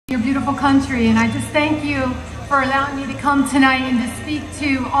beautiful country, and I just thank you for allowing me to come tonight and to speak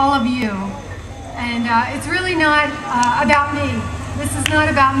to all of you. And it's really not about me. This is not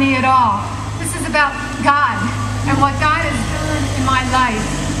about me at all. This is about God and what God has done in my life.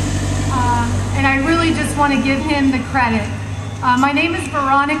 And I really just want to give him the credit. My name is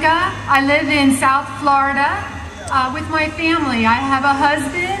Veronica. I live in South Florida with my family. I have a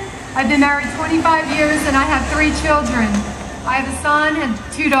husband. I've been married 25 years and I have 3 children. I have a son and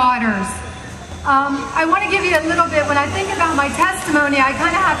 2 daughters. I want to give you a little bit, when I think about my testimony, I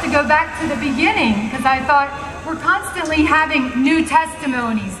kind of have to go back to the beginning, because I thought we're constantly having new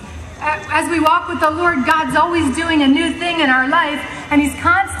testimonies. As we walk with the Lord, God's always doing a new thing in our life, and he's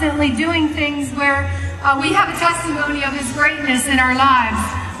constantly doing things where we have a testimony of his greatness in our lives.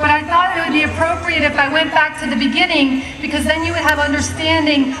 But I thought it would be appropriate if I went back to the beginning, because then you would have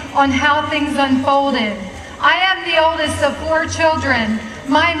understanding on how things unfolded. I am the oldest of 4 children.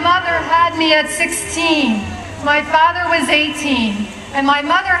 My mother had me at 16. My father was 18. And my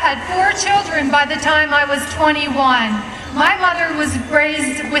mother had 4 children by the time I was 21. My mother was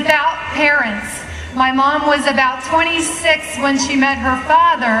raised without parents. My mom was about 26 when she met her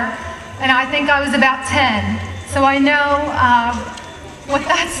father, and I think I was about 10. So I know what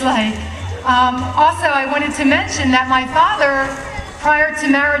that's like. Also, I wanted to mention that my father, prior to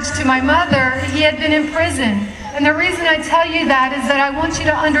marriage to my mother, he had been in prison. And the reason I tell you that is that I want you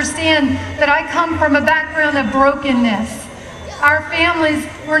to understand that I come from a background of brokenness. Our families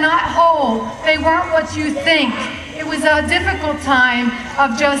were not whole. They weren't what you think. It was a difficult time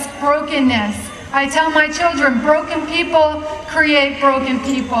of just brokenness. I tell my children, broken people create broken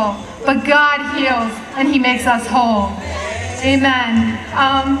people, but God heals and he makes us whole. Amen.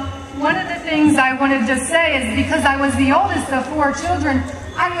 One of the things I wanted to say is, because I was the oldest of 4 children,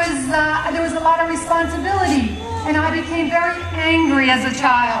 there was a lot of responsibility, and I became very angry as a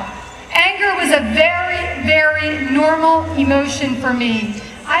child. Anger was a very, very normal emotion for me.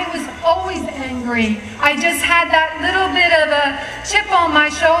 I was always angry. I just had that little bit of a chip on my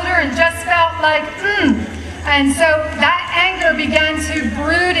shoulder and just felt like, And so that anger began to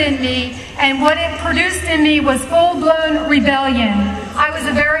brood in me, and what it produced in me was full-blown rebellion. I was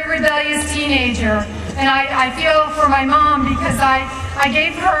a very rebellious teenager, and I feel for my mom, because I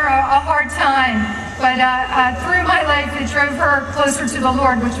gave her a hard time, but through my life it drove her closer to the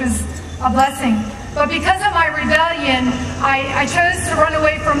Lord, which was a blessing. But because of my rebellion, I chose to run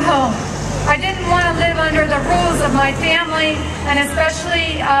away from home. I didn't want to live under the rules of my family, and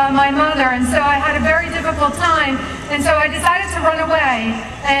especially my mother, and so I had a very difficult time, and so I decided to run away.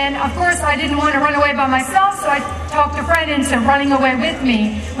 And of course I didn't want to run away by myself, so I talked a friend into running away with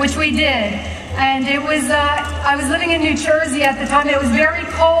me, which we did. And it was, I was living in New Jersey at the time. It was very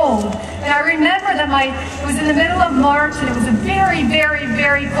cold, and I remember that it was in the middle of March, and it was a very, very,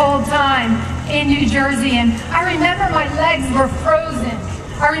 very cold time in New Jersey, and I remember my legs were frozen.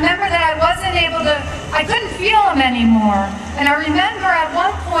 I remember that I couldn't feel them anymore. And I remember at one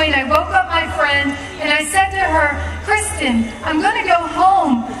point I woke up my friend and I said to her, "Kristen, I'm going to go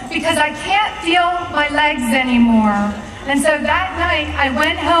home because I can't feel my legs anymore." And so that night I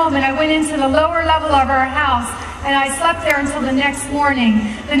went home and I went into the lower level of our house, and I slept there until the next morning.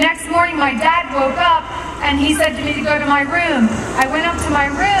 The next morning my dad woke up and he said to me to go to my room. I went up to my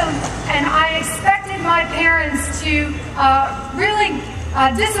room, and I expected my parents to really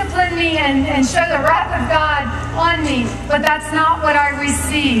discipline me and show the wrath of God on me, but that's not what I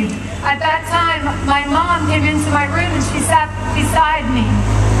received. At that time, my mom came into my room and she sat beside me,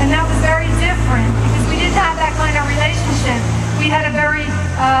 and that was very different, because we didn't have that kind of relationship. We had a very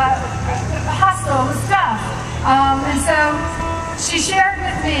hostile stuff, and so she shared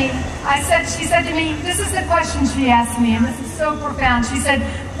with me. She said to me, this is the question she asked me, and this is so profound. She said,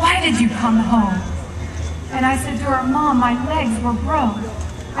 "Why did you come home?" And I said to her, "Mom, my legs were broke.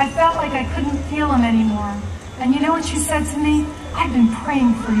 I felt like I couldn't feel them anymore." And you know what she said to me? "I've been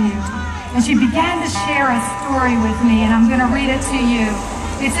praying for you." And she began to share a story with me, and I'm going to read it to you.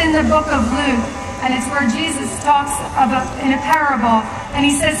 It's in the book of Luke, and it's where Jesus talks about in a parable. And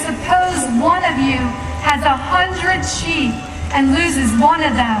he says, "Suppose one of you has 100 sheep and loses one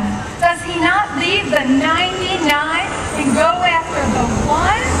of them. Does he not leave the 99 and go after the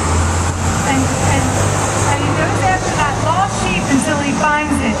one? And he goes after that lost sheep until he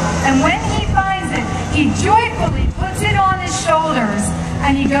finds it. And when he finds it, he joyfully puts it on his shoulders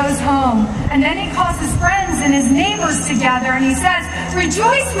and he goes home. And then he calls his friends and his neighbors together and he says,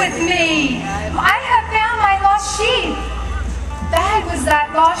 'Rejoice with me! I have found my lost sheep.'" That was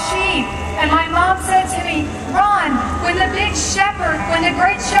that lost sheep. And my mom said to me, "Ron, when the great shepherd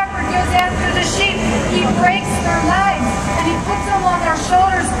goes after the sheep, he breaks their legs and he puts them on their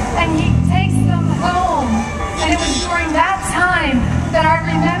shoulders and he takes them home. And it was during that time that I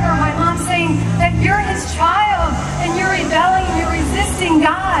remember my mom saying that you're his child and you're rebelling, you're resisting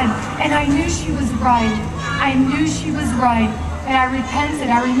God. And I knew she was right. I knew she was right. And I repented.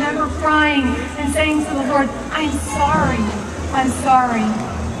 I remember crying and saying to the Lord, I'm sorry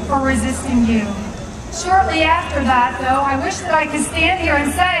for resisting you. Shortly after that, though, I wish that I could stand here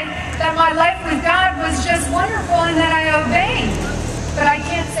and say that my life with God was just wonderful and that I obeyed. But I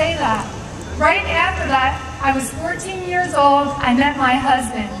can't say that. Right after that, I was 14 years old. I met my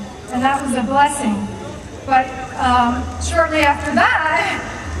husband, and that was a blessing. But shortly after that,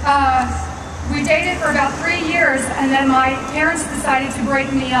 we dated for about 3 years, and then my parents decided to break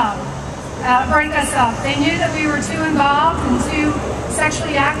us up. They knew that we were too involved and too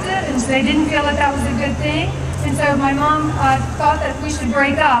sexually active, and so they didn't feel that that was a good thing. And so my mom thought that we should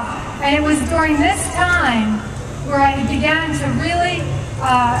break up. And it was during this time where I began to really,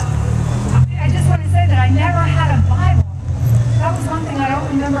 I just want to say that I never had a Bible. That was one thing I don't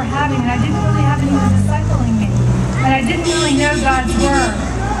remember having, and I didn't really have anyone discipling me. And I didn't really know God's Word.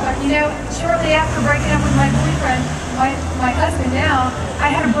 But you know, shortly after breaking up with my boyfriend, my husband now, I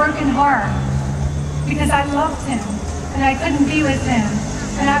had a broken heart because I loved him and I couldn't be with him.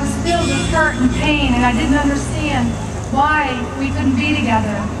 And I was filled with hurt and pain, and I didn't understand why we couldn't be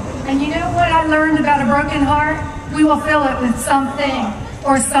together. And you know what I learned about a broken heart? We will fill it with something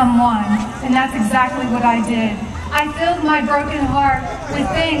or someone. And that's exactly what I did. I filled my broken heart with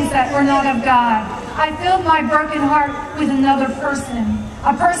things that were not of God. I filled my broken heart with another person.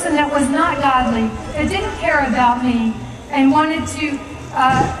 A person that was not godly, that didn't care about me and wanted to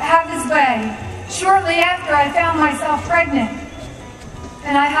have his way. Shortly after, I found myself pregnant,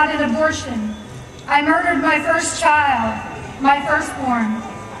 and I had an abortion. I murdered my first child, my firstborn.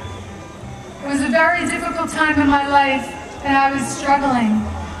 It was a very difficult time in my life, and I was struggling.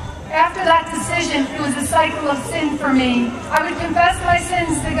 After that decision, it was a cycle of sin for me. I would confess my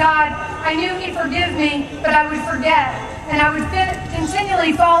sins to God. I knew He'd forgive me, but I would forget. And I would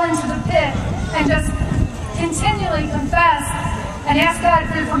continually fall into the pit and just continually confess and ask God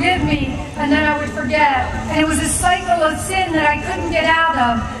to forgive me, and then I would forget. And it was a cycle of sin that I couldn't get out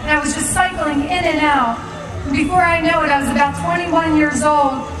of, and I was just cycling in and out. And before I know it, I was about 21 years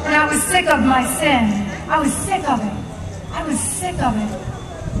old, and I was sick of my sin. I was sick of it. I was sick of it.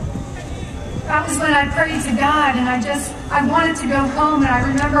 That was when I prayed to God, and I wanted to go home, and I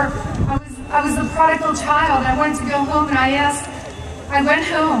remember I was the prodigal child. I wanted to go home, and I went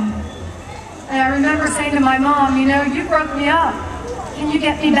home. And I remember saying to my mom, you know, you broke me up. Can you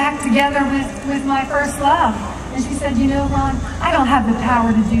get me back together with my first love? And she said, you know, Ron, I don't have the power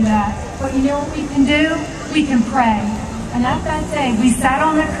to do that. But you know what we can do? We can pray. And at that day, we sat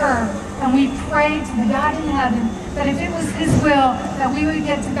on the curb and we prayed to the God in heaven that if it was His will that we would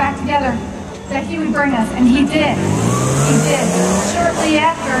get back together, that He would bring us. And He did. He did. Shortly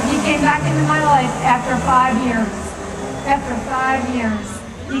after, He came back into my life after 5 years. After 5 years,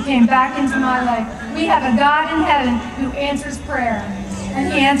 He came back into my life. We have a God in heaven who answers prayer. And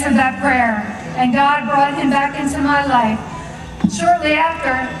He answered that prayer. And God brought him back into my life. Shortly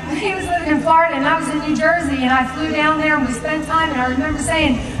after, he was living in Florida and I was in New Jersey, and I flew down there and we spent time, and I remember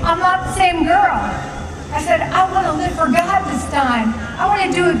saying, I'm not the same girl. I said, I want to live for God this time. I want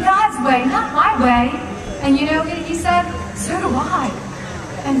to do it God's way, not my way. And you know, he said, so do I.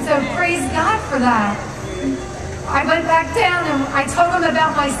 And so praise God for that. I went back down and I told him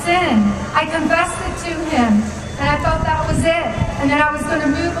about my sin. I confessed it to him. And I thought that was it. And then I was going to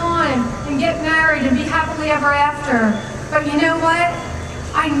move on and get married and be happily ever after. But you know what?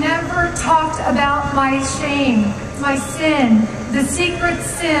 I never talked about my shame, my sin, the secret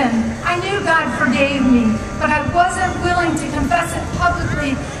sin. I knew God forgave me, but I wasn't willing to confess it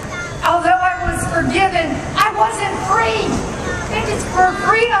publicly. Although I was forgiven, I wasn't free. It is for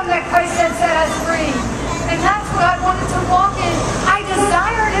freedom that Christ had set us free. And that's what I wanted to walk in. I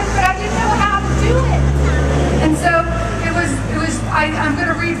desired it, but I didn't know how to do it. And so I'm going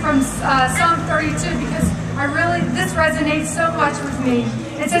to read from Psalm 32 because this resonates so much with me.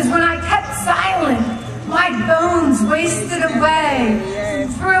 It says, when I kept silent, my bones wasted away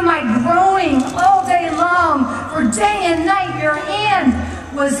through my groaning all day long. For day and night your hand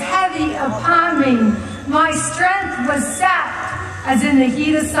was heavy upon me. My strength was sapped as in the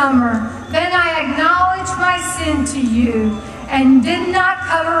heat of summer. Then I acknowledged my sin to you and did not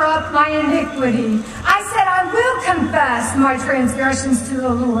cover up my iniquity. I said, I will confess my transgressions to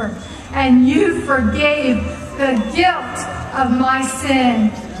the Lord, and you forgave the guilt of my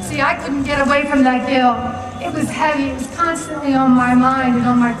sin. See, I couldn't get away from that guilt. It was heavy. It was constantly on my mind and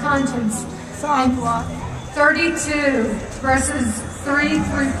on my conscience. Psalm 32, verses 3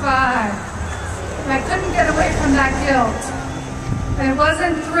 through 5. And I couldn't get away from that guilt. And it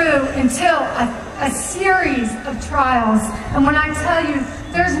wasn't through until a series of trials. And when I tell you,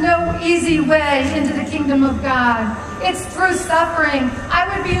 there's no easy way into the kingdom of God. It's through suffering. I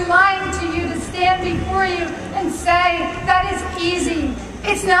would be lying to you to stand before you and say that is easy.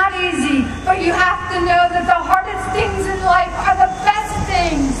 It's not easy, but you have to know that the hardest things in life are the best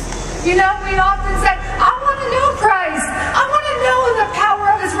things. You know, we often say, I want to know Christ. I want to know the power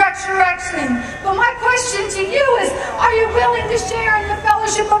of his resurrection. But my question to you is, are you willing to share in the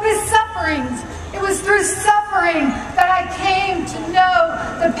fellowship of his sufferings? It was through suffering that I came to know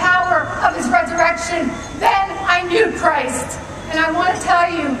the power of his resurrection. Then I knew Christ. And I want to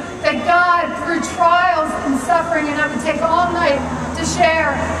tell you that God, through trials and suffering, and I would take all night to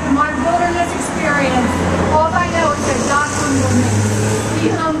share in my wilderness experience, all I know is that God humbled me.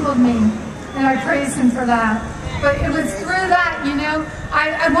 He humbled me, and I praise him for that. But it was through that, you know,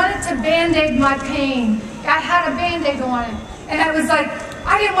 I wanted to band-aid my pain. I had a band-aid on it, and I was like,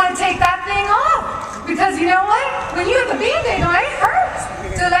 I didn't want to take that thing off, because you know what? When you have a band-aid on, it hurts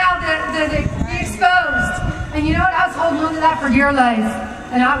to allow the be exposed. And you know what? I was holding on to that for dear life,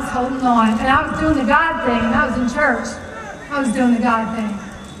 and I was holding on, and I was doing the God thing, and I was in church. I was doing the God thing.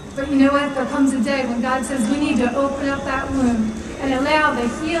 But you know what? There comes a day when God says we need to open up that wound and allow the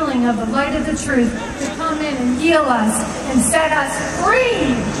healing of the light of the truth to come in and heal us and set us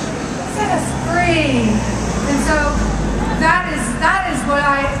free. Set us free. And so that is what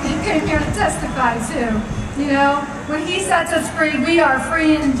I came here to testify to. You know, when he sets us free, we are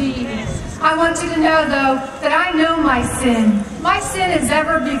free indeed. I want you to know, though, that I know my sin. My sin is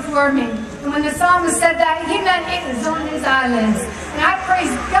ever before me. And when the psalmist said that, he meant it is on his eyelids. And I praise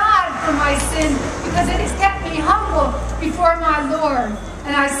God for my sin because it has kept me humble before my Lord.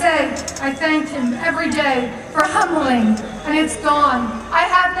 And I say, I thank him every day for humbling. And it's gone. I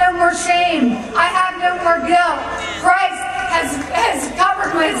have no more shame. I have no more guilt. Christ has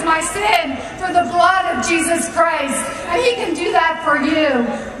covered my sin through the blood of Jesus Christ. And he can do that for you.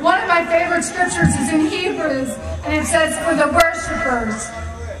 One of my favorite scriptures is in Hebrews, and it says, for the worshipers.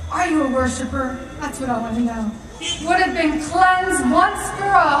 Are you a worshiper? That's what I want to know. Would have been cleansed once for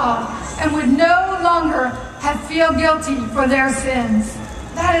all and would no longer have feel guilty for their sins.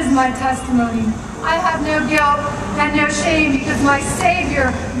 That is my testimony. I have no guilt and no shame because my Savior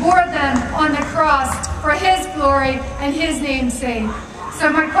bore them on the cross for his glory and his name's sake.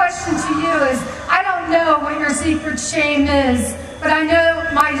 So my question to you is, I don't know what your secret shame is, but I know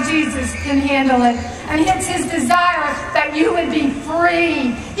my Jesus can handle it. And it's his desire that you would be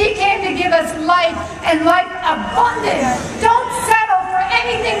free. He came to give us life and life abundant. Don't settle for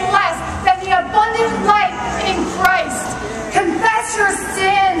anything less than the abundant life in Christ. Confess your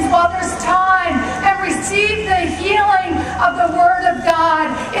sins while there's time and receive the healing of the Word of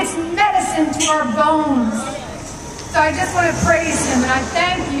God. It's medicine to our bones. So I just want to praise him, and I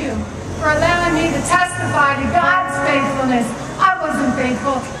thank you for allowing me to testify to God's faithfulness. I wasn't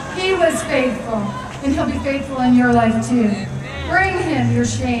faithful. He was faithful. And he'll be faithful in your life too. Bring him your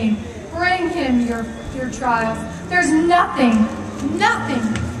shame. Bring him your trials. There's nothing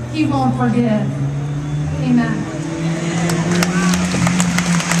he won't forgive. Amen.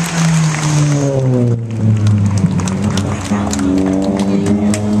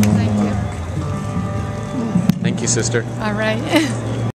 Thank you, sister. All right.